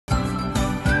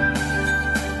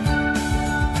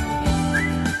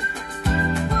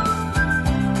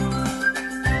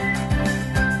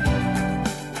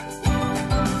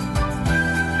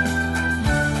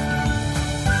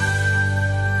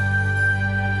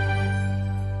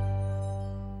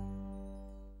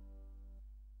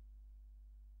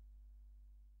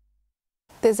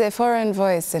There's a foreign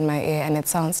voice in my ear and it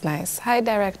sounds nice. Hi,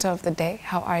 director of the day.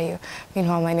 How are you?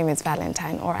 Meanwhile, my name is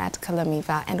Valentine or at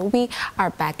Kalamiva and we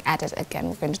are back at it again.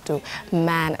 We're going to do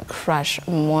Man Crush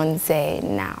Monze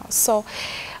now. So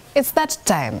it's that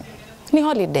time. Ni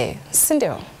holiday.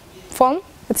 Sindio. Form?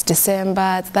 It's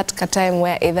December. It's that time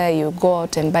where either you go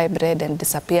out and buy bread and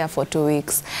disappear for 2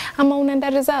 weeks. Ama unaenda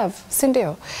reserve.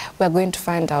 Sindio. We're going to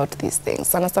find out these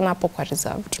things. Sana sana hapo kwa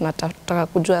reserve. Tunataka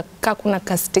kujua kuna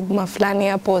ka stigma fulani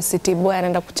hapo city boy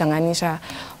anaenda kuchanganisha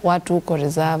watu huko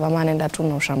reserve ama anaenda tu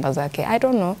na ushamba zake. I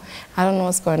don't know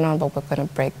what's going on, but we're going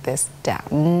to break this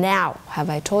down. Now, have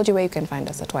I told you where you can find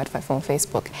us at Y254 on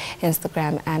Facebook,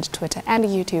 Instagram and Twitter and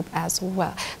YouTube as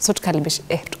well. So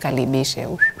tukaribishe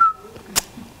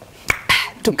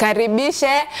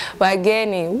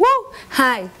wageni. Woo!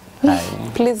 Hi. Hi.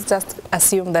 Please just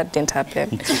assume that didn't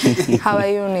happen. How are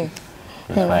you, Ni?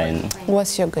 Fine.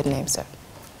 What's your good name, sir?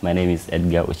 My name is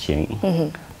Edgar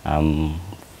Ochieng.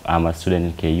 I'm a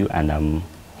student in KU and I'm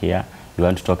here. We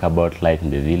want to talk about life in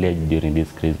the village during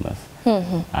this Christmas.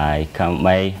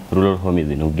 My rural home is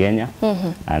in Ugenya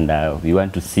and we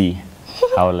want to see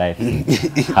how life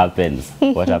happens.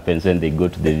 What happens when they go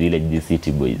to the village, the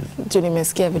city boys.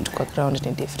 Nimesikia vitu kwa ground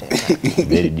ni different.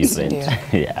 Very different.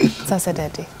 Yeah. Sasa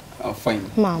daddy. Fine.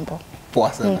 Mambo.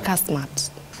 Poa sana.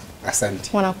 Smart. Asante.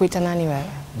 Wanakuita nani wewe?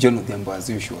 John Odhiambo as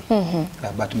usual.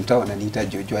 But mtaa wananiita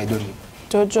Jojo, I don't know.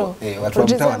 Jojo. Watu wa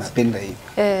mtaa wanapenda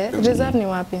hivi. Reserve ni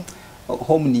wapi?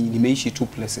 Home nimeishi 2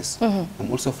 places.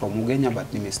 I'm also from Ugenya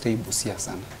but nimestay Busia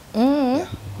sana. Yeah.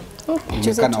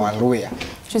 Nimekana Waluya.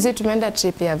 Juzi tumeenda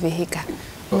trip ya Vihiga.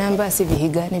 Remember si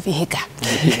Vihiga ni Vihiga.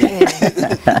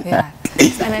 Yeah.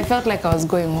 And I felt like I was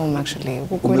going home actually.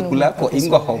 Umekulako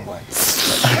ingo home.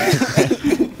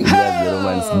 The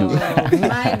Romans do.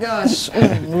 My gosh.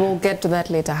 We'll get to that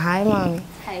later. Hi, Mommy.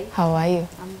 Hi. How are you?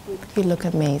 I'm good. You look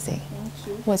amazing. Thank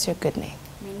you. What's your good name?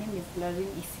 My name is Lauren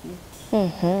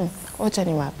Ismith. Ocha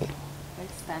ni wapi?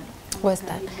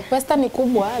 Western. Western ni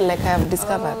kubwa, like I have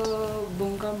discovered. Oh,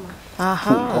 Bungoma.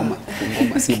 Aha.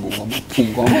 Bungoma si Bungoma.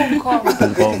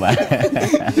 Bungoma.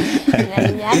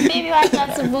 Baby,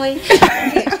 what's up, boy?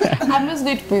 I'm just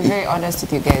going to be very honest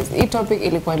with you guys. This topic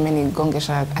ilikuwa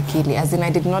imenigongesha akili, as in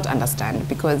I did not understand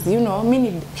because you know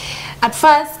mimi at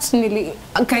first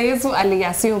Kayesu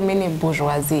aliassume mini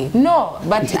bourgeoisie. No,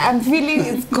 but I'm feeling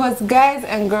it's because guys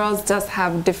and girls just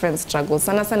have different struggles.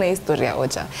 Sana sana historia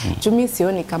ocha. Jumi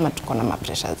sioni kama tuko na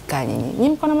pressures gani nyinyi. Nyinyi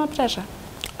mko na pressure?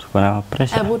 Tuko na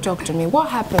pressure. Able talk to me. What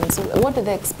happens? What do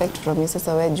they expect from you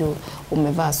sasa wewe juu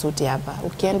umevaa suti hapa?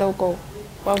 Ukienda huko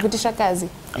wakutisha kazi.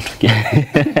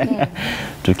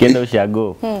 Tukienda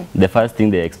ushago, the first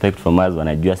thing they expect from us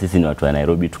wanajua sisi ni watu wa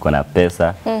Nairobi, tuko na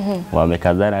pesa,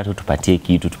 wamekazana hata tupatie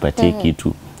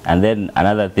kitu. And then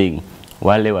another thing,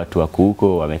 wale watu wako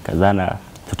huko wamekazana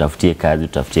tutafutie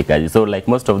kazi. So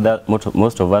like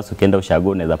most of us ukienda ushago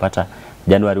unaweza pata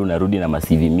January unarudi na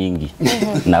masivi mingi.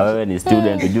 Na wewe ni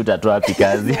student ujue utatoa wapi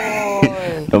kazi.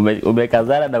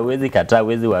 Umekazana na uwezi kataa,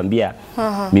 uwezi waambia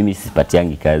mimi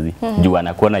sipatiangi kazi. Juu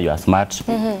anakuona you are smart,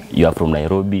 you are from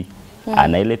Nairobi.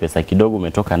 Ana ile pesa kidogo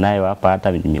umetoka nayo hapa hata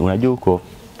unajua huko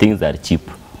things are cheap.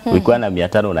 Ukiwa na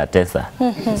 500 unatesa.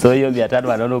 So hiyo 500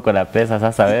 wanaona uko na pesa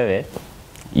sasa wewe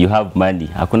you have money.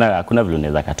 Hakuna vile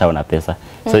unaweza kataa una pesa.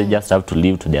 So you just have to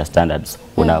live to their standards.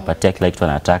 Unawapatia kila kitu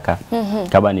anataka.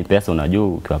 Kama ni pesa unajua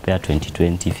ukiwapea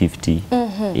 20 50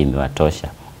 imewatosha.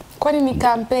 Kwani ni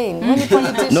campaign? Kwani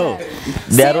politician? No,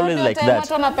 they are always like that.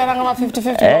 Watu wanapenda kama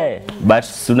 50-50. But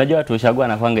unajua watu ushagua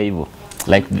anafanga hivyo.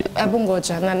 Like Abu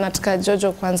ngoja na nataka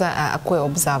Jojo kwanza akue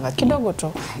observer kidogo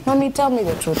tu. Mommy, tell me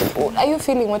the truth. Are you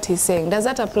feeling what he's saying? Does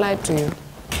that apply to you?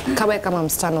 Kama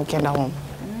msichana ukienda home.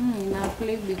 I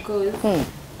play because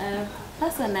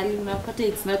personally,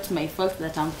 it's not my fault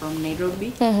that I'm from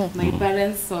Nairobi. My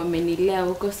parents wamenilea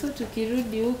huko, so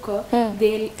tukirudi huko,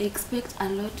 they'll expect a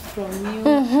lot from you,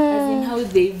 as in how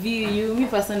they view you. Me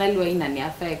personally, wa inani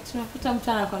affect. Unakuta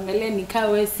mtu anakuangalia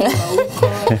nikawe si wa huko,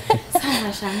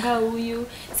 sana shangaa huyu,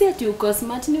 si ati uko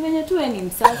smart, ni venye tu ni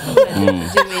msafi,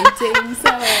 maintain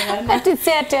sawa. Ati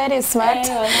si ati very smart.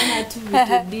 Wanaona tu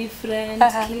vitu different.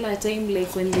 Kila time,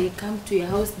 like when they come to your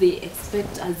house, they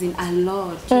expect as in a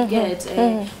lot to get.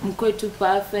 Mko too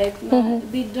perfect. No,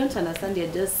 they don't understand.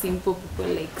 They're just simple people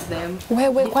like them.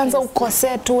 Wewe kwanza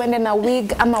ukose tu uende na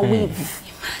wig ama weave.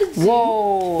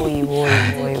 Woi.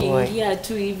 Ukiingia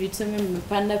tu hivi tuseme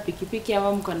mmepanda pikipiki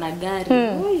ama mko na gari.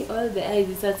 All the eyes,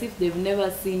 it's as if they've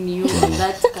never seen you on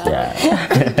that car.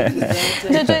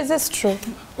 Jojo, is this true?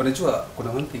 Unajua kuna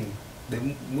one thing the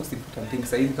most important thing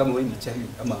sasa hivi kama wewe ni chali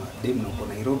ama dem na uko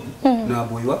Nairobi na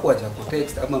boy wako acha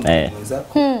kutext ama mtu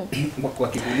wako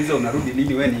wakikuuliza unarudi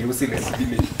lini, wewe ni useless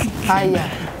vile. Haya.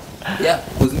 Yeah,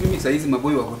 because mimi sasa hizi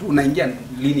maboy wako tu unaingia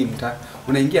lini mtaa,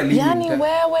 unaingia lini mtaa. Yani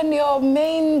wewe ndio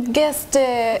main guest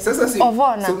of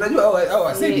honor. So unajua hao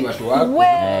waseni watu wako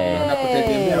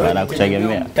wanakutegemea,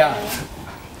 wanakutegemea.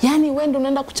 Yani wewe ndio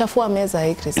unaenda kuchafua meza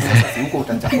hii Christmas. Huko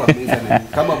utachafua meza na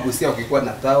kama Busia ukikuwa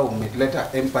na tao umeleta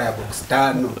Empire Box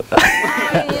 5.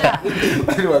 Haya.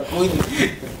 Wale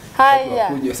wakunywe.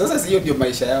 Haya. Sasa sio ndio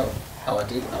maisha yao.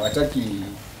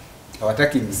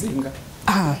 Hawataki mzinga.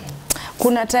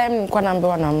 Kuna time nilikuwa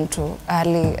naambiwa na mtu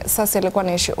sasa alikuwa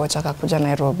anaishi Ochaka kuja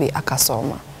Nairobi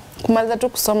akasoma. Kumaliza tu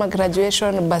kusoma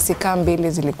graduation basi kama 2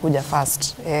 zilikuja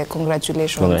fast.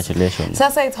 Congratulations.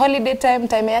 Sasa it's holiday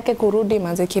time yake kurudi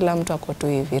manze kila mtu ako tu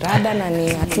hivi. Rada na ni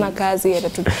hatuna kazi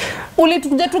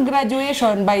ulituja tu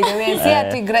graduation by the way. Si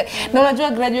ati na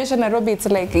unajua graduation Nairobi it's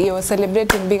like you're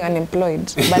celebrating being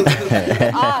unemployed. But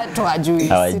tuajui.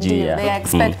 They are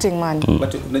expecting money.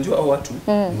 But unajua hao watu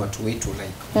ni watu wetu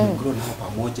like grow nao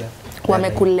pamoja.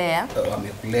 Wamekulea.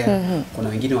 Kuna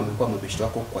wengine wamekuwa mabeshte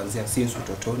wako kuanzia since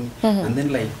utotoni and then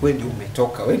like wewe ndio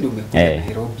umetoka, wewe ndio umekuja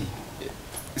Nairobi.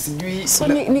 Sijui so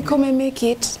ni come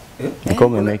make it.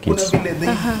 Come make it. Kuna vile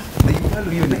they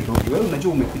value hiyo Nairobi. Wewe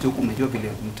unajua umekuja huko umejua vile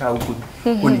mtaa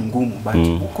huko ni ngumu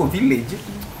but huko village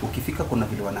ukifika kuna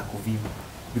vile wanakuviva.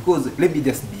 Because let me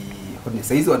just be honest,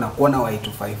 saizi wanakuona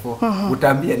Y254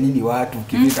 utaambia nini watu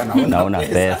ukifika naona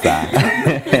pesa.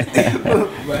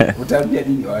 Utaambia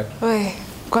nini watu?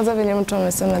 Kwanza vile mtu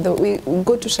amesema we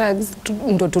go to Shagz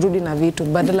ndo turudi na vitu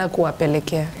badala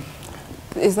kuwapelekea.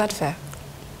 Is that fair?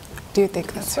 Do you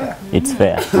think that's fair? It's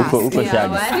fair. Uko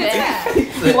Shagz.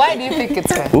 Why do you think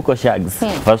it's fair? Uko Shagz,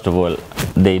 first of all,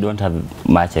 they don't have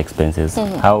much expenses.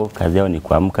 How kazi yao ni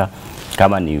kuamka,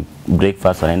 kama ni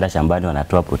breakfast wanaenda shambani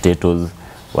wanatoa potatoes,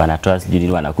 wanatoa sijui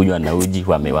nini, wanakunywa na uji,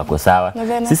 wako sawa.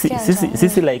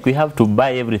 Sisi like we have to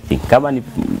buy everything. Kama ni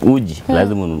uji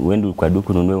lazima uende kwa duka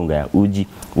ununue unga ya uji,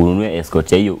 ununue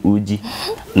escort ya hiyo uji.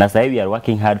 Na sasa hivi we are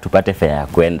working hard tupate fare ya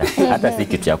kwenda, hata si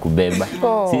kitu ya kubeba.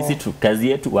 Sisi kazi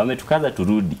yetu wametukaza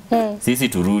turudi. Sisi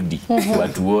turudi,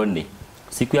 watuone.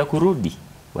 Siku ya kurudi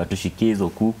watushikie hizo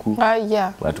kuku,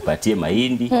 watupatie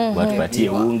mahindi, watupatie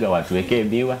unga, watuwekee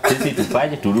miwa, sisi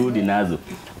tufanye turudi nazo.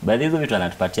 Baadhi hizo vitu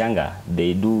anatupatianga,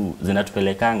 they do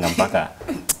zinatupelekanga mpaka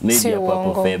maybe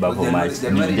hapo February for March.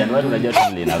 January unajua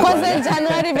tulina. Kwanza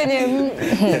January venye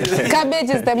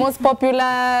cabbage is the most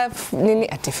popular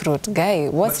fruit. Guy,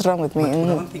 what's wrong with me?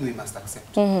 One thing we must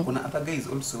accept. Kuna other guys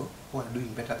also who are doing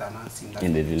better than us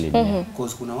in the village.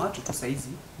 Because kuna watu tu saizi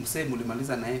msee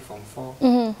mlimaliza naye form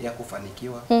 4 ya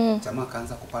kufanikiwa, jamaa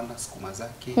kaanza kupanda sukuma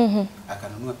zake,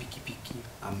 akanunua pikipiki,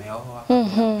 ameoa.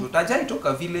 Tutajai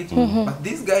toka village, but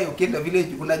this guy ukienda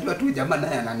village unajua tu jamaa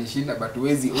naye ananishinda but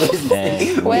huwezi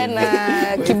wewe na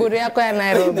kiburi yako ya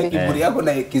Nairobi. Kiburi yako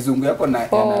na kizungu yako na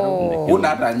Nairobi. Una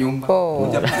hata nyumba.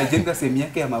 Jamaa anajenga sehemu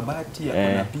yake ya mabati, yako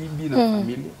na bibi na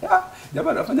familia.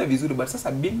 Jamaa anafanya vizuri but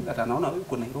sasa being that anaona wewe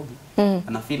uko Nairobi,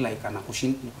 ana feel like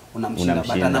anakushinda, unamshinda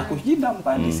but anakushinda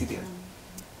mbali serious.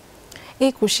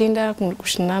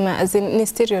 Kushindana as in ni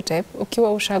stereotype.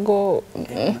 Ukiwa Ushago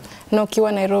na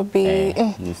ukiwa Nairobi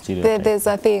there's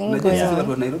a thing going on.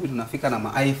 Watu wa Nairobi tunafika na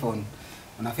ma-iPhone.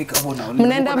 Unafika hapo unaona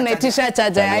mnaenda mnaitisha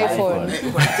charger ya iPhone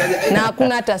na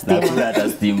hakuna hata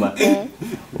stima.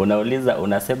 Unauliza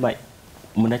unasema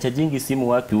mnachajingi simu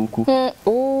wapi huku?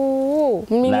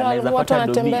 Mimi watu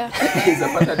wanatembea.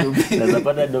 Naweza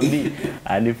pata dobi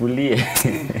anifulie.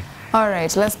 All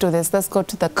right, let's do this. Let's go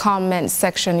to the comment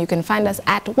section. You can find us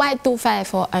at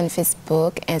Y254 on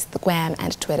Facebook, Instagram,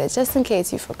 and Twitter, just in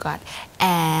case you forgot.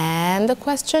 And the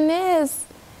question is,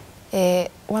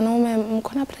 wanaume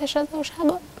mko na pressure za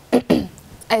ushago?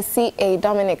 I see a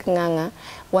Dominic Nganga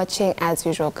watching as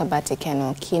usual Kabati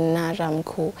Keno Kinara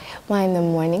mkuu Why in the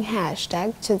morning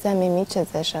hashtag cheza mimi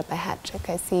chezesha by hat-trick.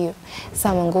 I see you.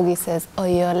 Samangugi says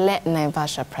Oyole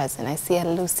Naivasha present. I see a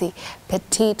Lucy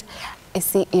Petite. I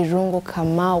see Irungu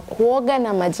Kamau kuoga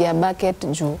na maji ya bucket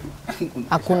juu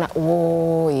hakuna.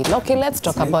 Okay, let's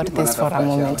talk about this for a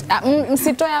moment.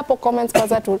 Msitoe hapo comments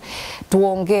kwanza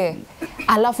tuongee.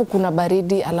 Alafu kuna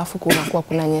baridi, alafu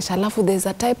kuna nyesha, alafu there's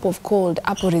a type of cold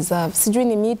hapo reserve. Sijui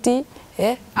ni miti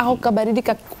au kabaridi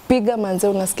kakupiga manze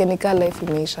unasikia ni kama life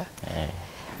imeisha.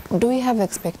 Do we have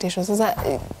expectations? Sasa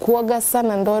kuoga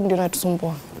sana ndo ndio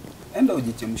natusumbua. enda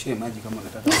ujichemshie maji kama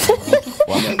unataka.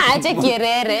 Ache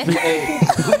kierere.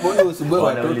 Mbona usubue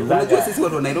watoto? Unajua sisi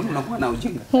watu wa Nairobi tunakuwa na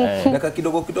ujinga. Dakika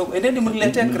kidogo kidogo. Endeni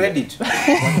mniletee credit.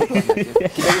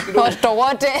 Kidogo. Watoto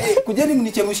wote. Kujeni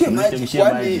mnichemshie maji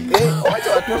kwani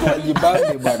acha watoto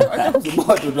wajibange bwana. Acha kusubua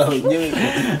watoto wenyewe.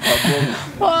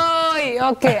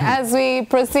 Okay, as we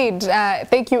proceed,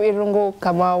 thank you Irungu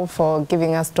Kamau for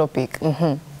giving us topic.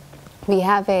 We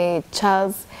have a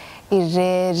Charles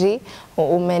Ireri,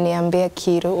 umeniambia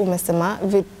Kiru, umesema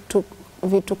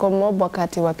vituko mob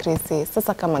wakati wa Krisi.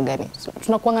 Sasa kama gani?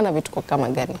 Tunakuanga na vituko kama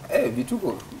gani?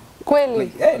 Vituko.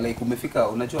 Kweli? Like umefika,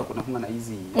 unajua kuna kunga na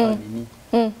hizi nini?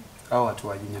 Hao watu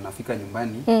wajinyo nafika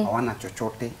nyumbani, hawana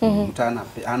chochote, mtu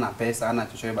ana pesa, ana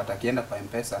chochote, but akienda kwa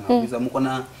M-Pesa anauliza mko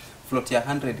na float ya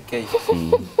 100k.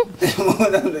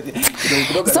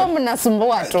 So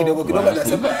mnasumbua tu. Kidogo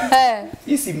anasema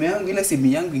hii simu yangu, ile simu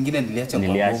yangu nyingine niliacha kwa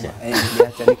ngoma.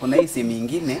 Niliacha, niko na hii simu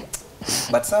nyingine.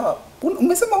 But sawa,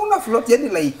 umesema una float, yani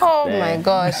like my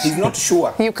gosh, he's not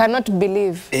sure, you cannot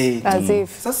believe as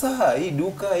if sasa hii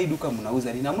duka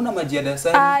mnauza nini? Hamna maji ya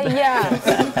dasani.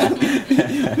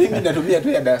 Mimi natumia tu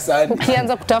ya dasani.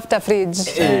 Ukianza kutafuta fridge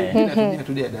mimi natumia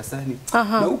tu ya dasani.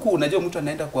 Na huku unajua mtu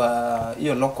anaenda kwa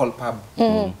hiyo local pub,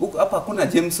 huku hapa hakuna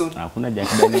Jameson, hakuna Jack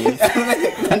Daniels,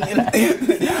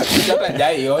 hata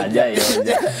Jai Oja.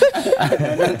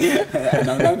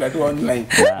 Anaona tu online,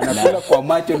 anakula kwa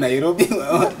macho Nairobi.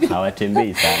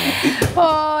 Hawatembei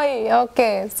sana.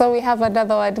 Okay, so we have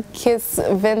another one, Kiss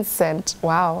Vincent.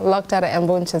 Wow, locked out of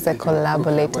Embunches a collab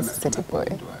latest City Boy.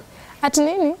 Ati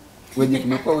nini? Wenye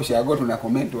tumekuwa ushago tuna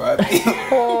comment wapi?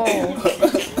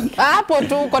 Hapo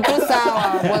tu uko tu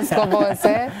sawa, Bosco boss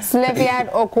Slaviad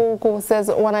Okuku says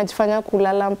wanajifanya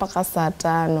kulala mpaka saa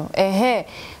 5.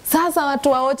 Sasa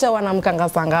watu waocha wanamkanga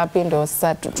saa ngapi ndio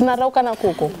sasa tunarauka na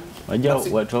kuku? Wajua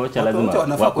watu waocha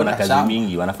lazima wako na kazi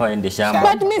mingi, wanafaa waende shamba.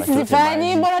 But mimi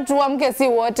sifanyi, mbona tuamke si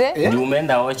wote? Ndio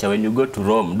umeenda ocha, when you go to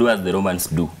Rome, do as the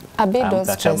Romans do. Don't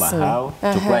stress me.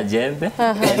 Chukua jembe,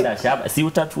 enda shamba. Si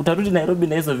utarudi Nairobi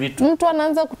na hizo vitu. Mtu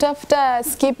anaanza kutafuta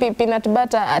skipi peanut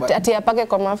butter ati apake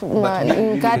kwa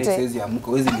mkate. Siwezi amka,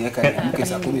 huwezi niweka niamke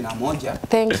saa 11.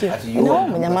 Thank you. No,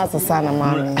 mnyamaza sana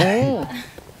mami.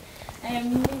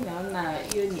 Mimi naona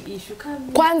hiyo ni issue kama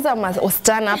kwanza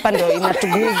wasichana hapa ndio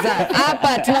inatuguza.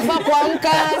 Hapa tunafaa kuamka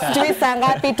sijui saa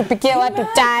ngapi tupikie watu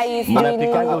chai sijui nini.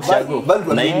 Mnapika ushago.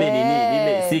 Na ile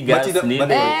nini si gas ni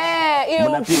ile.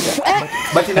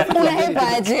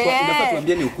 Unahepaje? Unafaa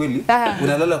tuambie ni ukweli.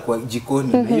 Unalala kwa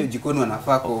jikoni na hiyo jikoni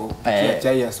wanafaa kupikia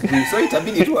chai asubuhi. So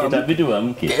itabidi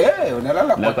uamke.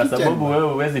 Unalala kwa kwa sababu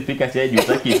wewe huwezi pika chai juu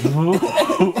utaki.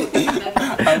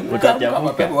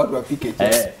 Utachafuka. Watu wapike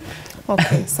chai.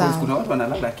 Okay, sawa. Kuna watu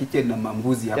wanalala kitchen na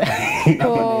mambuzi hapa.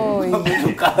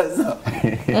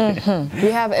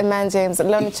 We have Eman James.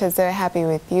 Lunch is very happy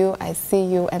with you. I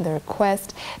see you and the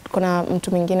request. Kuna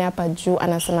mtu mwingine hapa juu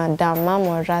anasema Dama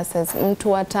Morases,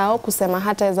 mtu watao kusema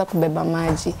hataweza kubeba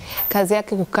maji. Kazi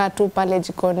yake kukaa tu pale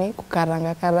jikoni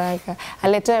kukaranga.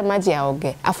 Aletewe maji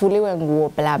aoge, afuliwe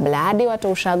nguo bla bla. Hadi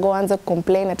watu ushago anze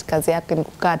complain ati kazi yake ni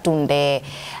kukaa tu ndee.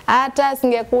 Hata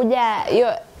singekuja hiyo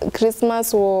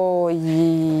Christmas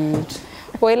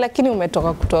lakini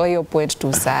umetoka kutoa hiyo point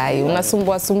tu sai.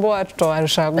 Unasumbua watoto wa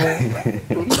ushago.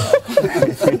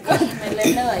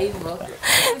 Umeelewa hivyo?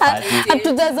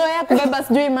 Hatujazoea kubeba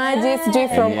sijui maji sijui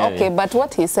from okay, but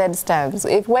what he said stands.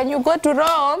 If when you go to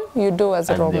Rome, you do as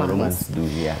Romans do,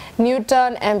 yeah.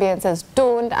 Newton Ambience says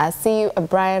tuned. I see you.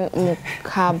 Brian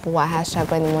Mukab wa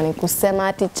hashtag ni mwani kusema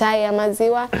ati chai ya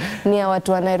maziwa ni ya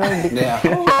watu wa Nairobi.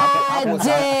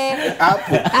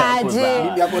 Aje.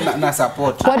 Mimi hapo na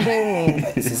support. What do you mean?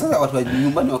 Sasa watu wa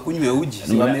nyumbani wakunywe uji,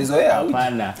 si wamezoea uji.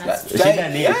 Hapana. Shida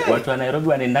ni watu wa Nairobi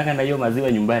wanaendanga na hiyo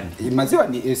maziwa nyumbani. Maziwa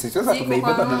ni sasa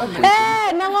tumeibeba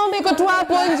na ng'ombe iko tu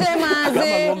hapo nje maze.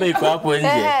 Kama ng'ombe iko hapo nje,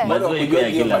 maziwa iko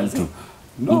ya kila mtu.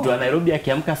 Mtu wa Nairobi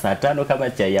akiamka saa 5 kama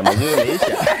chai ya maziwa inaisha.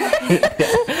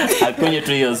 Akonye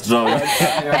tu hiyo strong.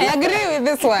 I agree with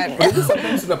this one.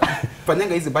 Sometimes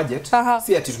tunafanyanga hizi budget,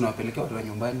 si ati tunawapelekea watu wa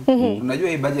nyumbani. Unajua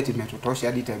hii budget imetutosha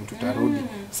hadi time tutarudi.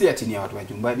 Si ati ni ya watu wa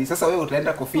nyumbani. Sasa wewe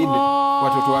utaenda kufeed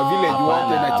watoto wa village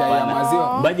wote na chai ya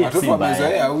maziwa. Watoto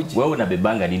wamezoea uji. Wewe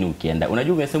unabebanga nini ukienda?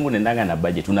 Unajua umesema unaendanga na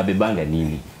budget, unabebanga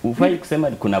nini? Ufai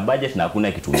kusema kuna budget na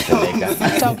hakuna kitu umepeleka.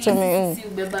 Talk to me. Si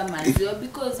ubeba maziwa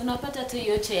because unapata tu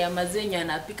hiyo chai ya maziwa yenye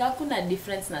anapika hakuna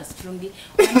difference na strungi.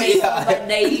 Unaiva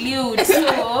dilute. So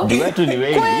watu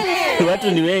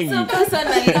ni wengi. so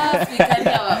personally carry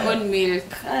our own milk.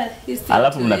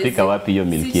 Alafu mnapika wapi hiyo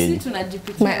milk yenu?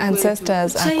 My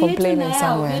ancestors are complaining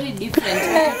somewhere. Very different.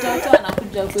 Watoto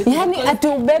wanakuja kwetu. Yani ati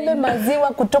ubebe maziwa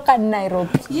kutoka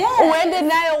Nairobi. Uende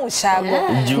nayo Ushago.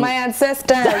 My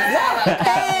ancestors.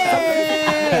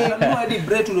 Unanunua hadi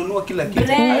bread, unanunua kila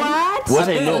kitu. What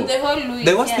I know.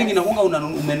 The worst thing inakuanga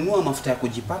umenunua mafuta ya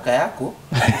kujipaka yako,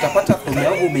 utapata familia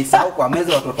yako umeisahau kwa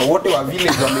meza, watoto wote wa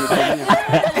village wametumia.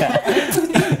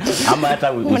 Ama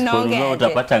hata usiponunua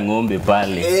utapata ng'ombe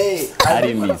pale.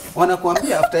 Arimis.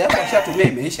 Wanakuambia after yako ashatumia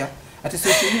imeisha. Ati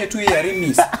situmie tu hii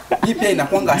Arimis. Hii pia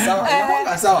inakuanga sawa.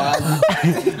 Inakuanga sawa.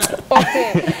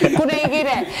 Okay. Kuna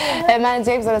ingine. Man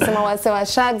James anasema wase wa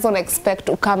Shagz on expect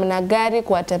ukam na gari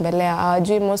kuwatembelea.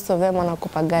 Hawajui most of them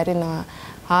wanakupa gari na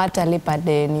hawatalipa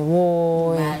deni.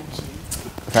 Woi.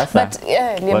 Sasa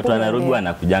watu wanarudi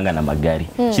wanakujanga na magari.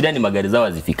 Shida ni magari zao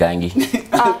hazifikangi.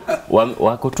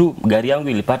 Wako tu gari yangu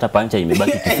ilipata pancha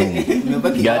imebaki Kisumu.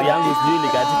 Gari yangu sijui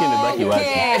likatike imebaki wapi.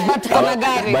 But kuna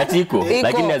gari. Batiko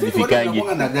lakini hazifikangi.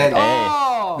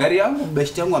 Gari yangu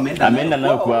best yangu ameenda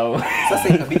nayo kwao. Sasa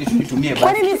ikabidi tuitumie basi.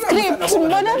 Kwani ni script?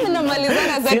 Mbona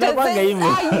mnamalizana zote? Inapanga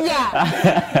hivyo.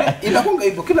 Inapanga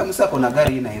hivyo, kila msa kuna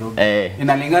gari hii Nairobi.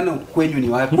 Inalingana kwenyu ni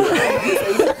wapi.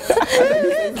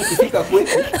 Ukifika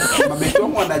kwetu mabeshto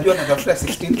wangu wanajua natafuta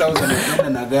 16,000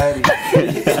 na gari.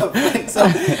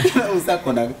 Sasa msa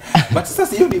kuna. But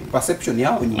sasa hiyo ni perception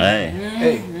yao ni.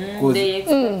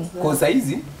 Cause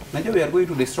hizi najua we are going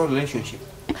to destroy relationship.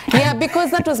 Yeah,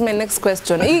 because that was my next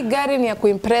question. Hii gari ni ya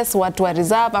kuimpress watu wa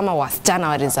reserve ama wasichana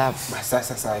wa reserve?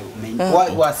 Sasa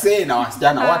wasee na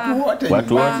wasichana watu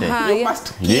wote.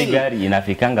 Hii gari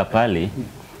inafikanga pale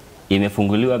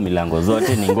imefunguliwa milango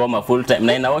zote, ni ngoma full time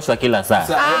na inaoshwa kila saa.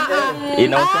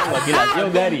 Inaoshwa kila hiyo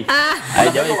gari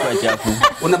haijawahi kuwa chafu.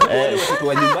 Unapata watu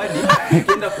wa nyumbani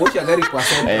ukienda kuosha gari kwa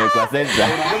senta. Kwa senta.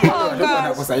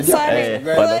 Wanakusaidia.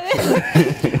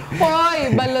 Oi,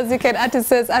 Balozi Ken Ati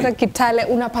says hata Kitale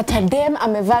unapata dem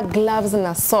amevaa gloves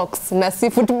na socks na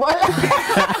si footballer.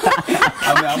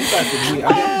 Ameamka asubuhi.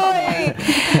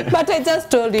 But I just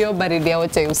told you baridi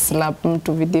wote you slap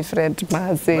mtu be different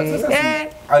maze.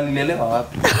 Alilelewa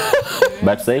wapi?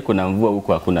 But sasa kuna mvua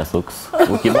huko hakuna socks.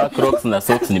 Ukivaa Crocs na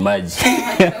socks ni maji.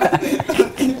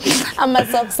 Ama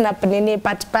socks na nini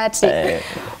patipati.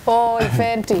 Oh,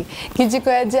 Fenty. Kijiko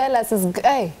ya jealous is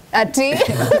ati.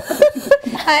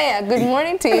 Hiya, good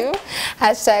morning to you.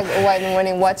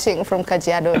 #1morning watching from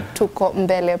Kajiado. Tuko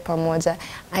mbele pamoja.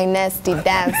 I nasty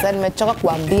dance. Nimechoka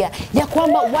kuambia ya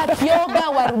kwamba wakioga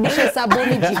warudishe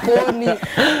sabuni jikoni.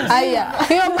 Haya,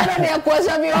 hiyo maana ni ya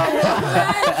kuosha vyombo.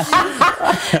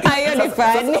 Hayo ni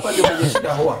fani.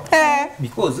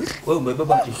 Because wewe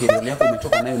umebeba imperial yako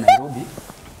umetoka nayo Nairobi.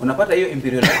 Unapata hiyo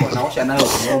imperial yako wanaosha nayo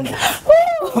vyombo.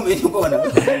 Umechukua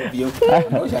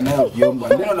wanaosha nayo vyombo.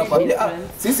 Ndio wanakuambia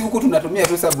sisi huku tunatumia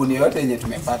tu sabuni yote yenye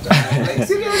tumepata. Like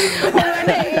seriously.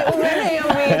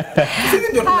 Sisi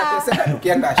ndio tunateseka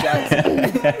tukienda Shagz.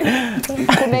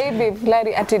 Kuna hivi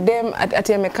flari ati dem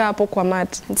ati amekaa hapo kwa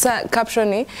mat. Sasa caption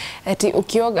ni ati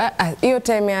ukioga hiyo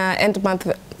time ya end month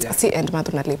si end month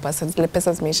unalipa zile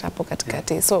pesa zimeisha hapo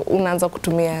katikati. So unaanza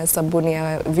kutumia sabuni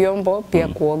ya vyombo pia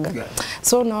kuoga.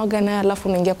 So unaoga na alafu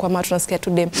unaingia kwa mat unasikia tu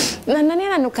dem. Na nani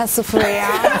ananuka sufuria?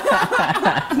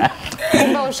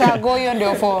 Kumbe Ushago hiyo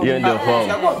ndio form. Hiyo ndio form.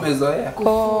 Ushago umezoea.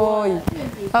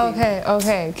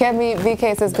 Okay. Kemi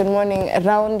VK says good morning.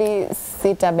 Raundi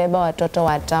sitabeba watoto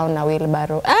wa town na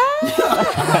wheelbarrow.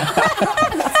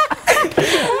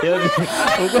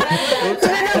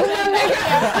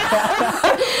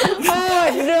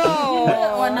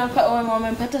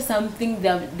 Wamepata something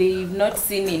that they've not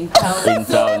seen in town.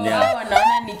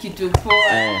 Wanaona ni kitu poa.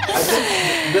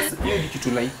 Hiyo ni kitu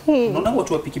like. Unaona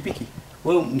watu wa pikipiki.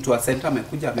 Wewe mtu wa center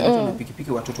amekuja amekuja na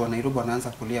pikipiki, watoto wa Nairobi wanaanza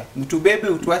kulia. Mtu bebe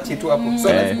utuache tu hapo.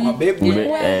 So lazima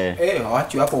bebe.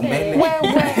 Waache hapo mbele.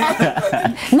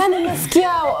 Na nimesikia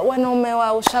wanaume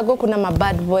wa Ushago kuna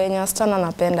mabad boy wenye wasichana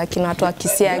napenda kina watu wa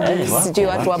Kisiagi, sijui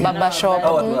watu wa baba shop.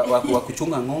 Watu wa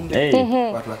kuchunga ng'ombe,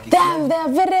 watu wa Kisiagi. They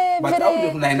are very Au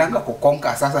ndio tunaendanga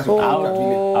kukonka sasa tunaona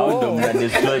vile. Au ndio mna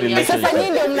destroy relationship. Sasa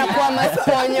nyinyi ndio mnakuwa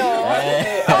masponyo.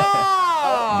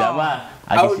 Jamaa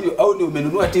au ni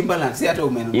umenunua Timberland, si hata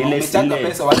umenunua umechanga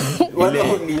pesa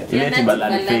ile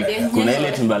Timberland fake. Kuna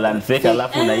ile Timberland fake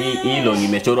alafu na hii long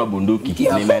imechorwa bunduki.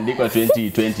 Nimeandikwa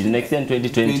 2020 next year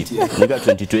 2020. Nika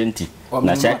 2020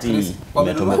 na shati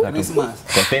imetoka Christmas.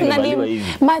 Kwa pembe baliwa hivi.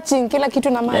 Matching kila kitu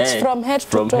na match from head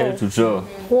to toe.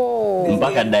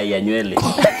 Mpaka dai ya nywele.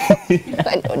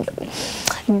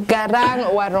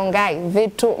 Garang Warongai,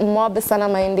 vitu mob sana,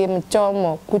 mahindi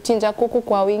mchomo, kuchinja kuku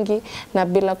kwa wingi na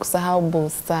bila kusahau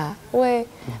busa. We,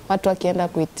 watu wakienda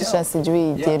kuitisha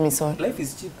sijui Jameson. Life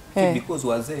is cheap because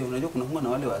wazee, unajua kuna na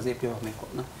wale wazee pia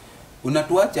wamekona.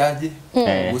 Unatuacha aje?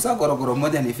 Busa gorogoro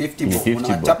moja ni 50 bob.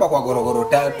 Unachapa kwa gorogoro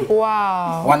 3.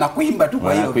 Wow. Wanakuimba tu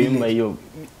kwa hiyo. Wanakuimba hiyo.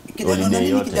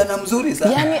 Kijana mzuri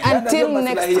sana. Yani until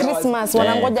next Christmas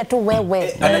wanangoja tu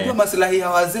wewe. Anajua maslahi ya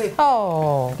wazee.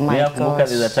 Oh my god. Nakumbuka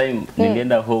the time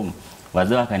nilienda home.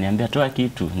 Wazee wakaniambia toa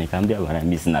kitu, nikamwambia bwana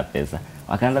mimi sina pesa.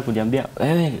 Wakaanza kuniambia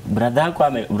wewe brother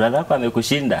yako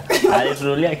amekushinda.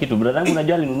 Alitunulia kitu. Brother yangu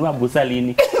unajua alinunua busa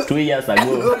lini? 2 years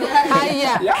ago.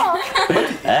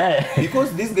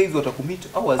 Because these guys watakumit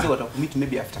au wazee watakumit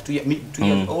maybe after 2 years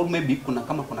or maybe kuna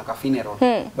ka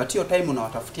funeral. But hiyo time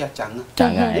unawatafutia changa.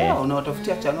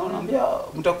 Unawatafutia changa, unaambia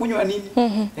mtakunywa nini?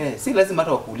 Si lazima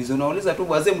hata wakuulize. Unauliza tu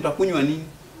wazee mtakunywa nini?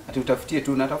 Ati utafutie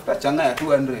tu, unatafuta changa ya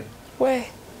 200. We.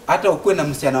 Hata ukue na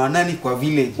msichana wa nani kwa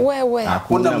village. Wewe.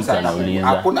 Hakuna msichana.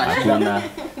 Hakuna.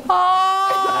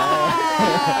 Oh,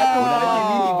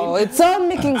 it's all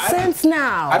making sense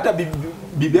now. Hata bibi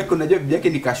yako unajua bibi yake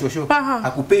ni kashosho.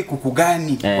 Hakupei kuku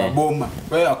gani kwa boma.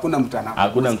 Wewe hakuna mtu anakuuliza.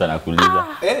 Hakuna mtu anakuuliza.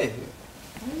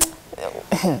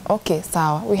 Okay,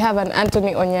 sawa. We have an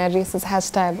Anthony Onyari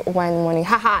says #wine morning.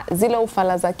 Haha, zile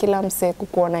ufala za kila mse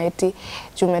kukuona eti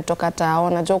umetoka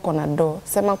taona jo uko na do.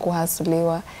 Sema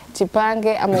kuhasuliwa.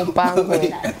 Jipange ama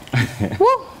upangwe.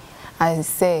 I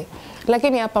say.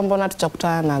 Lakini hapa mbona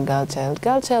tutakutana na girl child?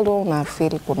 Girl child una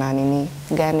feel kuna nini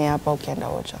gani hapa ukienda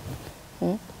Ocha?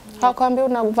 Hakwambia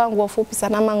unavaa nguo fupi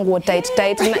sana ama nguo tight.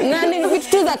 Nani vitu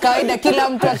tu za kawaida kila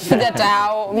mtu akikuja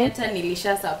tao. Hata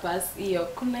nilisha surpass hiyo.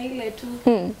 Kuna ile tu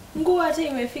nguo hata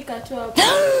imefika tu hapo.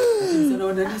 Sana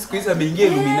wanani siku hizi ameingia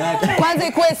Illuminati. Kwanza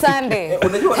ikuwe Sunday.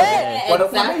 Unajua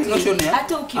wanafanya notion ya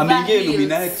ameingia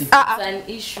Illuminati. It's an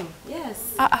issue. Yes.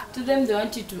 To them they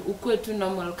want you to ukue tu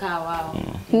normal kaa wao.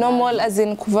 Normal as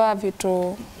in kuvaa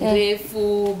vitu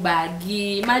refu,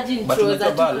 bagi. Imagine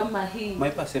trouser tu kama hii. My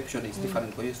perception is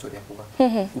different kwa hiyo story ya kuvaa.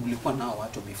 Ulikuwa nao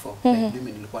watu before. Like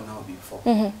mimi nilikuwa nao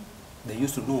before. They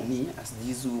used to know me as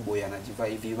Jizu boy anajivaa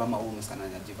hivi, mama huyu msana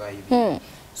anajivaa hivi.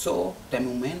 So time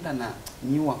umeenda na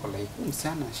new wako like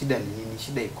msana shida ni nini?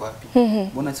 Shida iko wapi?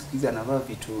 Mbona siku hizi anavaa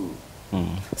vitu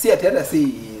si ati hata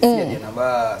si ati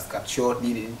anavaa skirt short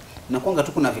nini? Na kwanga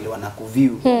tu kuna vile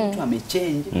wanakuview. Mtu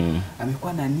amechange,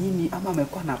 amekuwa na nini ama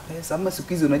amekuwa na pesa ama siku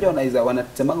hizi unajua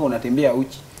wanasemanga unatembea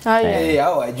uchi.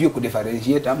 Hao wajui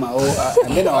kudifferentiate ama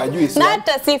ndio wajui na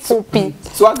hata si fupi.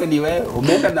 Swag ni wewe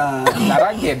umeenda na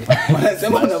ragged.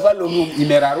 Wanasema unavaa longu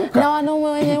imeraruka. Na wanaume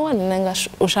wenyewe wananga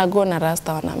ushago na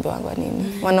rasta wanaambiwa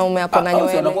nini? Wanaume wako na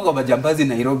nywele. Wanakuwa majambazi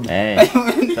Nairobi.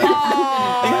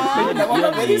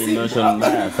 Notion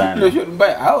mbaya sana. Notion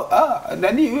mbaya.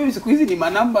 Nani wewe siku hizi ni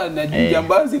manamba na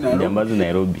jambazi Nairobi. Jambazi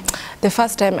Nairobi. The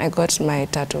first time I got my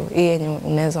tattoo, hii yenye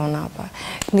unaweza ona hapa.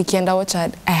 Nikienda Ocha,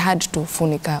 I had to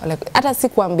funika. Like hata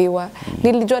sikuambiwa,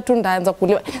 nilijua tu ndaanza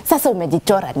kuliwa. Sasa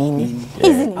umejichora nini?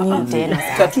 Hizi ni nini tena?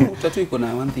 Tattoo iko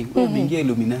na one thing. Umeingia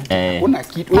Illuminati. Kuna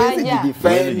kitu wewe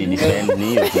defend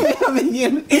ni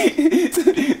hiyo.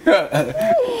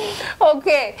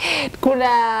 Okay. Kuna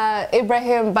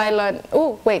Ibrahim Bailon.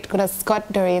 Oh, wait, kuna Scott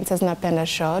Doreen says napenda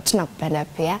short, nakupenda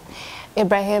pia.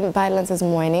 Ibrahim Violence is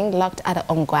morning, locked at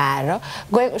Ongwaro.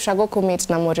 Going ushago kumit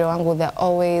na mori wangu, they're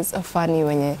always funny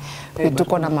wenye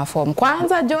tuko na maform.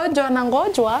 Kwanza Jojo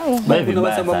anangojwa. Kuna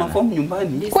wasema maform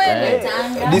nyumbani. Kweli.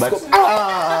 Disco.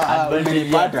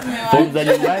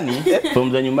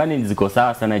 Form za nyumbani ziko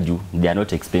sawa sana juu. They are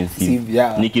not expensive.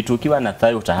 Nikitukiwa na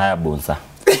thayo utahaya bonsa.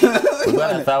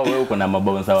 Ukiwa na thayo wewe uko na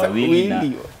mabonsa wawili na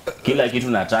kila kitu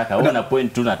nataka. Wewe na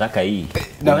point tu nataka hii.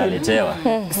 Unaletewa.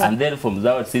 And then from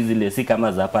zao zile si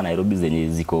kama za hapa Nairobi zenye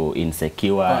ziko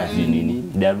insecure nini.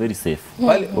 They are very safe.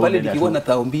 Pale nikiwa na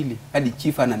tao mbili hadi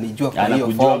chief ananijua kwa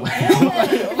hiyo form.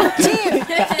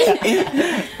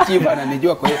 Chief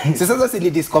ananijua kwa hiyo. Sasa si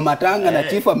disco matanga na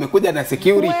chief amekuja na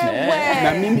security.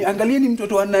 Na mimi angalieni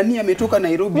mtoto wa nani ametoka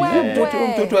Nairobi.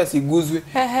 Mtoto asiguzwe.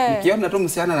 Nikiona tu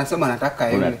msichana anasema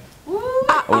nataka yule.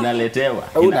 Unaletewa.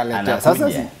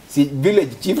 Sasa si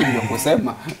village chief ndio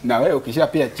kusema na wewe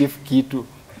ukishapia chief kitu.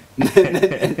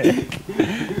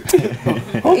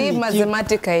 Hii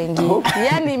mathematica ingi.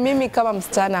 Yani mimi kama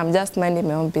msichana I'm just minding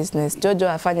my own business. Jojo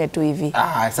afanye tu hivi.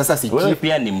 Sasa si wewe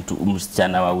pia ni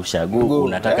msichana wa ushago,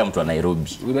 unataka mtu wa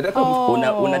Nairobi.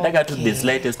 Unataka tu the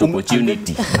slightest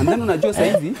opportunity. And then unajua sasa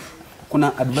hivi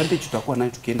kuna advantage tutakuwa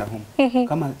nayo tukienda home.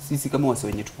 Kama sisi kama wase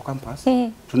wenye tuko campus,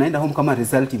 tunaenda home kama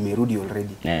result imerudi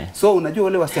already. So unajua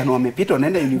wale wasichana wamepita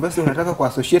wanaenda university wanataka ku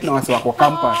associate na wase wako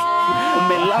campus.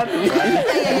 Umelala.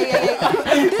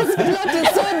 This thought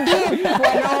it's so deep.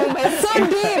 Wanaume, so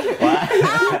deep.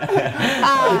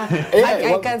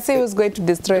 I can see who's going to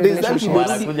destroy the relationship.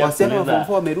 Wasichana wa form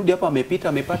 4 wamerudi hapa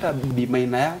amepata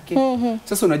bimaina yake.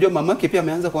 Sasa unajua mamake pia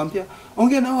ameanza kuambia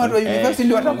ongea na watu wa university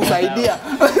ndio watakusaidia.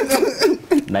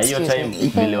 Na hiyo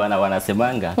time vile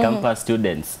wanasemanga campus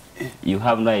students, you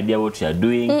have no idea what you are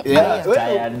doing, you are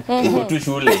tired, you go to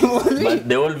shule, but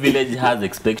the whole village has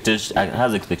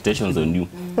expectations on you.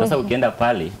 Sasa ukienda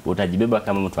pale utajibeba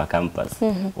kama mtu wa campus,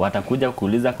 watakuja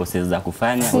kuuliza courses za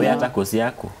kufanya, wewe hata course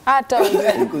yako hata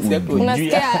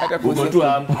unasikia uko tu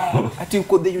hapo ati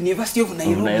uko the University of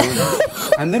Nairobi.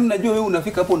 And then unajua wewe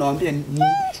unafika hapo unawaambia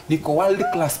niko world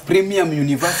class premium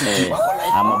university.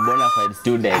 I'm a bona fide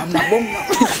student. I'm a bona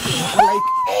like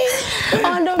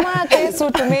ndo maana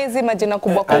Yesu tumezi majina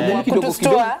kubwa kubwa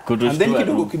kutustua. And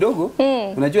then kidogo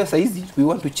unajua saizi we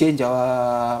want to change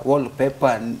our wallpaper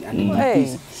and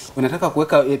unataka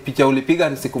kuweka picha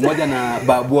ulipiga siku moja na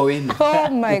babu wenu. Oh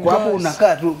my god. Kwa hapo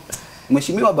unakaa tu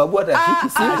mheshimiwa babu hata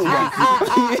shiki simu.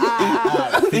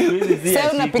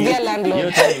 Sasa unapigia landlord.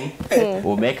 Hiyo time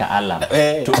umeweka alarm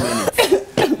 2 minutes.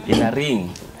 Ina ring.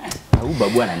 Huyu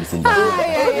babu ananisumbua.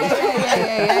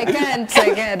 I can't.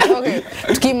 Okay.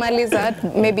 Tukimaliza,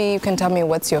 maybe you can tell me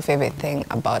what's your favorite thing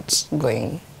about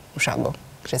going ushago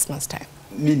Christmas time.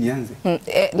 Mimi nianze.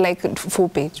 Like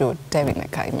fupi jo time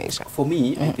inakaa imeisha. For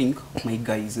me, I think my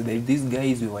guys, these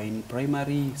guys we were in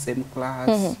primary, same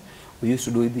class. We used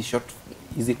to do this short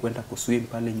easy kwenda kuswim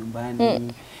pale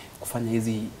nyumbani, kufanya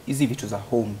hizi vitu za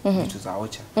home, vitu za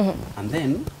ocha. And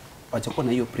then wachakuwa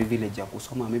na hiyo privilege ya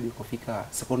kusoma maybe kufika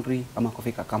secondary ama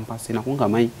kufika campus. Inakuanga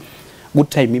my good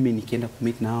time mimi nikienda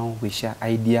meet now, we share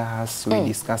ideas, we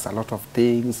discuss a lot of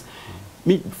things.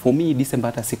 For me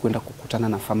December hata sikwenda kukutana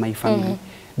na family,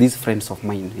 these friends of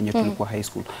mine yenye tulikuwa high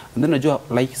school. And then unajua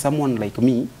like someone like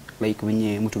me, like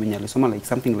mtu mwenye alisoma like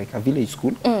something like a village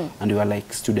school, and we were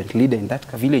like student leader in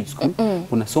that village school.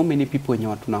 Kuna so many people wenye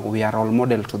we are role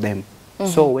model to them.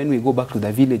 So when we go back to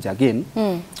the village again,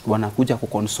 wanakuja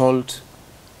kuconsult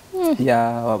ya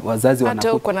wazazi wanakuja.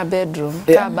 Hata uko na bedroom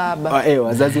ka baba.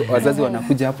 Wazazi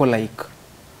wanakuja hapo like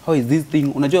how is this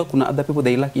thing? Unajua kuna other people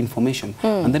they lack information.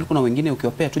 And then kuna wengine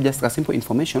ukiwapea tu just a simple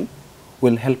information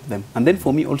will help them. And then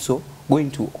for me also going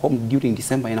to home during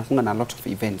December inafunga na a lot of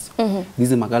events.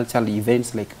 These are cultural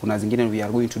events like kuna zingine we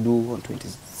are going to do on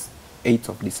 28th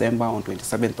of December, on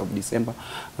 27th of December,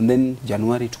 and then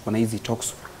January tuko na hizi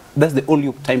talks. That's the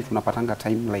only time tunapatanga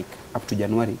time like up to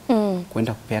January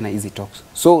kwenda kupeana hizi talks.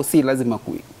 So si lazima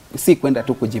si kwenda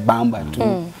tu kujibamba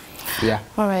tu. Yeah.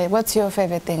 All right, what's your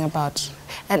favorite thing about,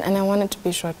 and I want it to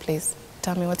be short please.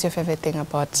 Tell me what's your favorite thing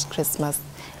about Christmas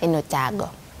in Otago?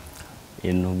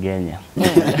 In Ugenya.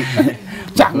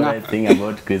 The favorite thing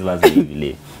about Christmas is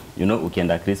really, you know,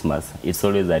 ukienda Christmas, it's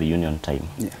always a reunion time.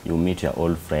 You meet your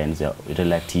old friends, your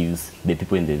relatives, the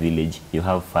people in the village. You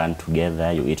have fun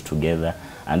together, you eat together,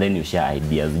 and then you share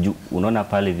ideas. Unaona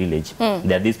pale village,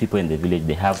 there are these people in the village,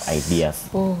 they have ideas.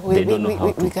 They don't know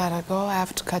how to. We gotta go. I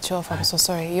have to cut you off. I'm so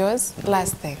sorry. Yours?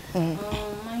 Last thing.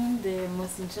 Mine, the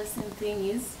most interesting thing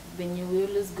is when we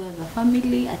always go as a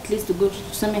family, at least to go to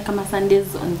some kama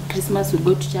Sundays on Christmas, we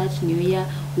go to church, New Year,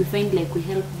 we find like we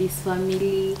help this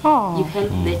family, you help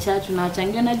the church,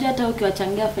 unawachangia, unajua hata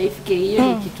ukiwachangia 5k hiyo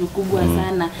ni kitu kubwa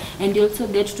sana, and you also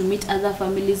get to meet other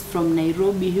families from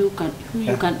Nairobi who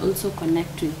you can also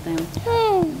connect with them.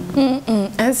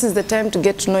 And this is the time to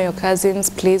get to know your cousins.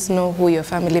 Please know who your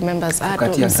family members are.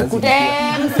 You just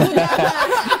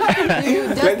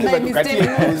by mistake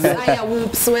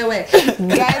whoops wewe.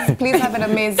 Guys, please have an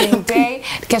amazing day.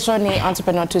 Kesho ni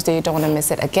Entrepreneur Tuesday. You don't want to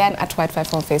miss it again at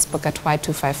Y254 on Facebook, at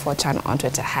Y254 channel on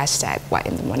Twitter, #Y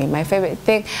in the morning. My favorite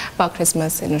thing about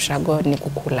Christmas in Ushago ni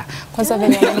kukula. Kwanza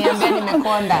venye niambia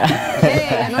nimekonda.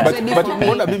 Hey, you're not ready for me.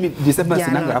 Mbona mimi December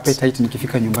sinanga appetite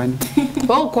nikifika nyumbani?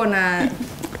 Wewe uko na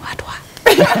wadwa.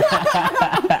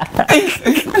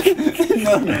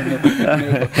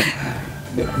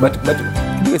 No. But